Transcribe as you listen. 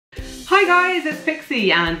Hi guys, it's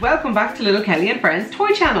Pixie and welcome back to Little Kelly and Friends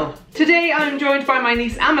Toy Channel. Today I'm joined by my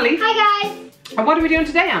niece Amelie. Hi guys! And what are we doing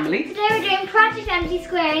today, Amelie? Today we're doing Project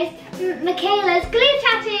Mc2's McKeyla's glue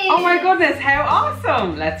tattoo. Oh my goodness, how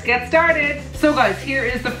awesome! Let's get started. So guys, here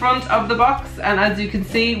is the front of the box, and as you can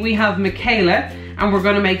see we have McKeyla and we're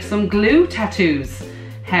going to make some glue tattoos.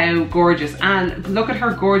 How gorgeous. And look at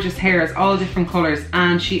her gorgeous hairs, all different colours,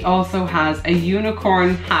 and she also has a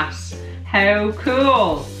unicorn hat. How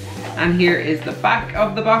cool! And here is the back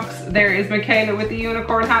of the box. There is McKeyla with the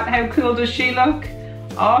unicorn hat. How cool does she look?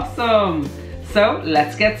 Awesome! So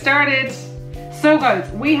let's get started. So guys,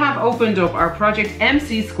 we have opened up our Project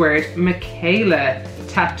MC2 McKeyla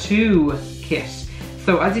tattoo kit.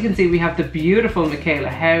 So as you can see, we have the beautiful McKeyla.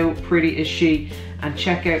 How pretty is she? And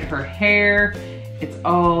check out her hair. It's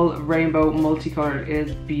all rainbow multicolored. It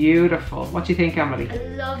is beautiful. What do you think, Amelie? I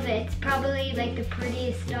love it. It's probably like the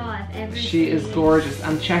prettiest doll I've ever seen. She is gorgeous.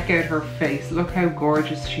 And check out her face. Look how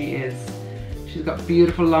gorgeous she is. She's got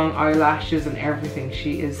beautiful long eyelashes and everything.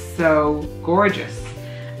 She is so gorgeous.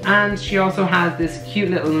 And she also has this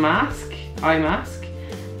cute little mask, eye mask,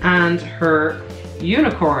 and her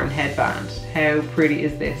unicorn headband. How pretty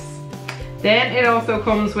is this? Then it also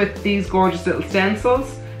comes with these gorgeous little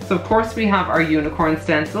stencils. So of course we have our unicorn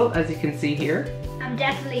stencil, as you can see here. I'm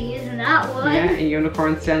definitely using that one. Yeah, a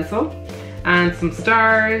unicorn stencil. And some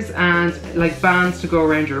stars and like bands to go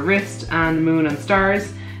around your wrist and moon and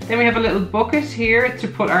stars. Then we have a little bucket here to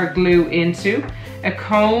put our glue into, a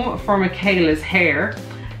comb for McKeyla's hair,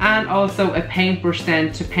 and also a paintbrush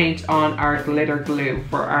then to paint on our glitter glue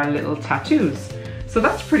for our little tattoos. So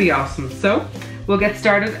that's pretty awesome. So we'll get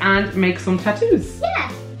started and make some tattoos.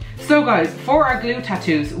 Yeah. So guys, for our glue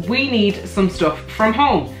tattoos, we need some stuff from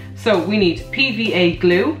home. So we need PVA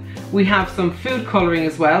glue, we have some food coloring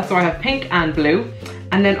as well, so I have pink and blue,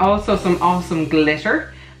 and then also some awesome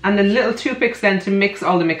glitter, and then little toothpicks then to mix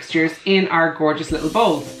all the mixtures in our gorgeous little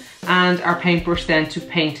bowls, and our paintbrush then to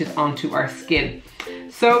paint it onto our skin.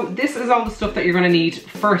 So this is all the stuff that you're going to need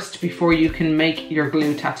first before you can make your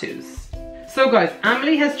glue tattoos. So guys,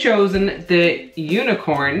 Amelie has chosen the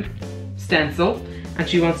unicorn stencil, and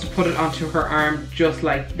she wants to put it onto her arm just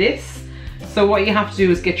like this. So what you have to do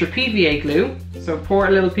is get your PVA glue. So pour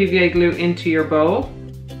a little PVA glue into your bowl.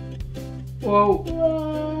 Whoa.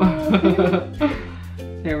 Whoa.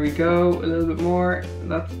 There we go, a little bit more.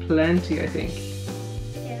 That's plenty, I think.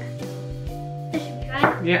 Yeah. This should be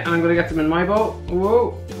fine. Yeah, and I'm gonna get them in my bowl.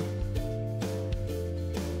 Whoa.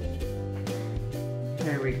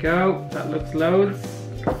 There we go, that looks loads.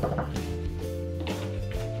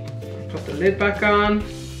 Put the lid back on.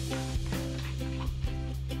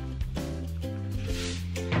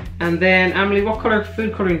 And then, Amelie, what colour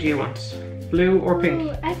food colouring do you want? Blue or pink?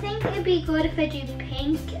 Ooh, I think it'd be good if I do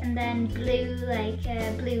pink and then blue, like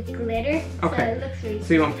blue glitter. Okay. So it looks really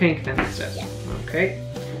So you want pink then instead? Yeah. Okay.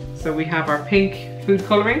 So we have our pink food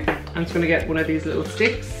colouring. I'm just going to get one of these little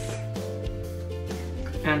sticks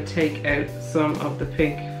and take out some of the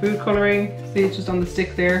pink food colouring. See, it's just on the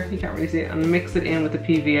stick there. You can't really see it. And mix it in with the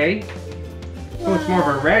PVA. Oh, it's more of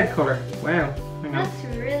a red colour. Wow. Hang on. That's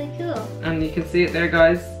really cool. And you can see it there,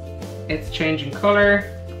 guys. It's changing colour.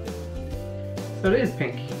 So it is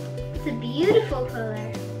pink. It's a beautiful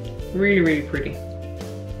colour. Really, really pretty.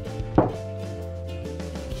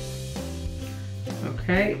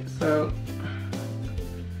 Okay, so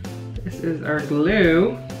this is our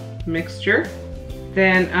glue mixture.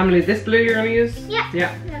 Then, Amelie, this blue you're going to use? Yeah.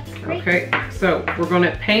 Yeah. That's great. Okay, so we're going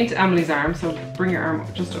to paint Amelie's arm. So bring your arm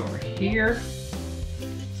just over here.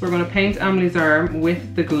 So we're going to paint Amelie's arm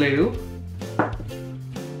with the glue.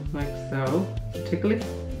 Like so. Tickly?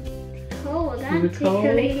 Cold, Is and it cold?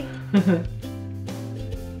 tickly.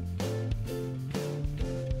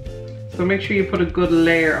 So make sure you put a good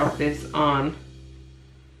layer of this on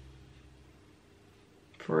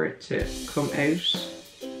for it to come out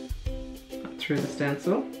through the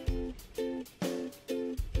stencil.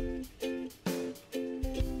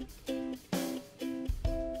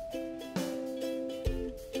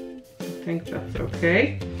 I think that's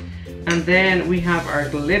okay. And then we have our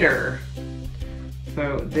glitter.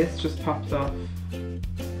 So this just pops off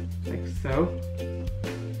like so.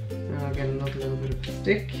 And I'll get another little bit of a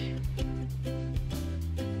stick.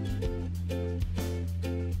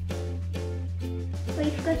 Oh,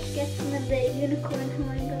 you forgot to get some of the unicorn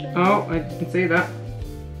horn. Oh, I didn't see that.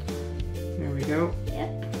 There we go.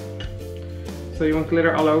 Yep. So you want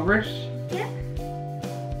glitter all over it? Yeah.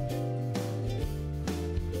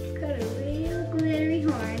 It's got a real glittery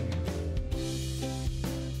horn.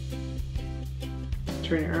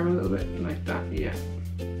 Turn your arm a little bit like that, yeah.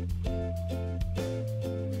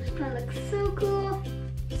 That looks so cool.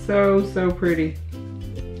 So pretty.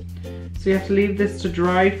 So you have to leave this to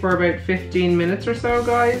dry for about 15 minutes or so,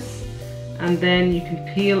 guys. And then you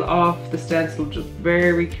can peel off the stencil just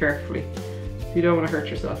very carefully. You don't want to hurt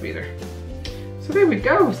yourself either. So there we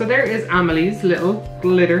go. So there is Amelie's little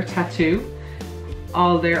glitter tattoo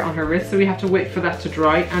all there on her wrist. So we have to wait for that to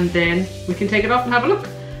dry and then we can take it off and have a look.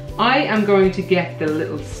 I am going to get the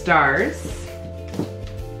little stars.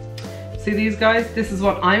 See these guys? This is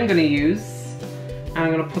what I'm going to use. And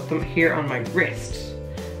I'm going to put them here on my wrist.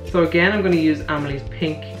 So again, I'm going to use Amelie's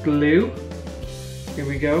pink glue. Here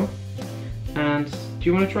we go. And do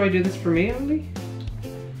you want to try do this for me, Amelie?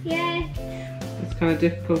 Yeah. It's kind of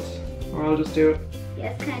difficult, or I'll just do it.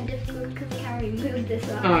 Yeah, it's kind of difficult because I can't remove this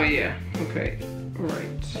one. Oh yeah, okay,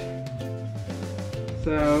 right.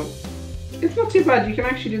 So, it's not too bad. You can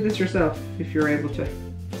actually do this yourself if you're able to.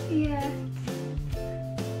 Yeah.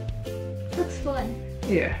 Looks fun.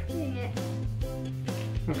 Yeah. Yeah.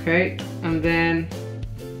 Okay, and then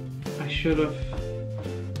I should have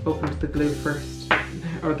opened the glue first,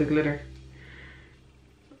 or the glitter.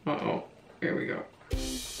 Uh-oh, here we go.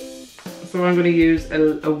 So I'm going to use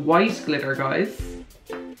a white glitter, guys.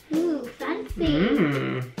 Ooh, fancy.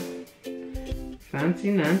 Mmm.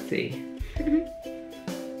 Fancy Nancy.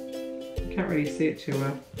 Can't really see it too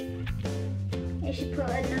well. I should put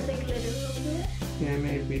another glitter over it. Yeah,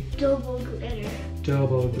 maybe. Double glitter.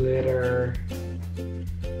 Double glitter.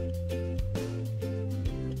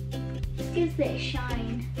 This gives it a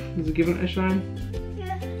shine. Does it give it a shine?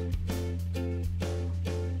 Yeah.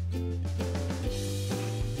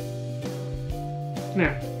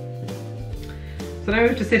 Now. So now we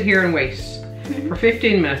have to sit here and wait for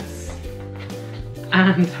 15 minutes.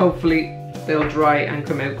 And hopefully they'll dry and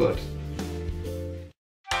come out good.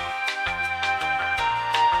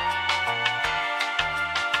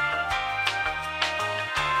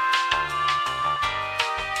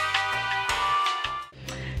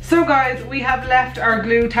 So guys, we have left our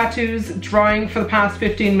glue tattoos drying for the past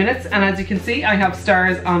 15 minutes, and as you can see I have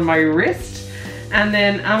stars on my wrist, and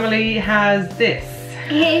then Amelie has this.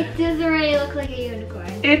 It doesn't really look like a unicorn.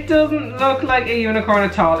 It doesn't look like a unicorn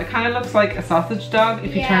at all. It kind of looks like a sausage dog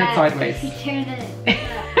if you turn it sideways. If you turn it.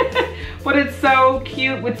 But it's so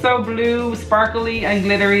cute with so blue, sparkly and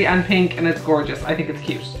glittery and pink, and it's gorgeous. I think it's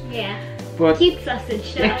cute. Yeah. But cute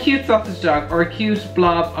sausage dog. A cute sausage dog, or a cute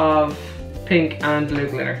blob of pink and blue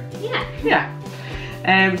glitter. Yeah. Yeah.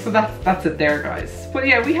 So that's it there, guys. But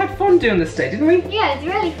yeah, we had fun doing this today, didn't we? Yeah, it's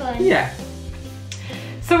really fun. Yeah.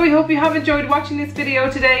 So we hope you have enjoyed watching this video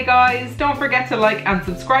today, guys. Don't forget to like and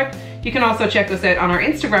subscribe. You can also check us out on our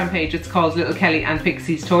Instagram page. It's called Little Kelly and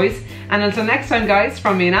Pixie's Toys. And until next time, guys,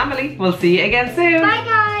 from me and Amelie, we'll see you again soon. Bye,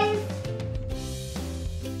 guys.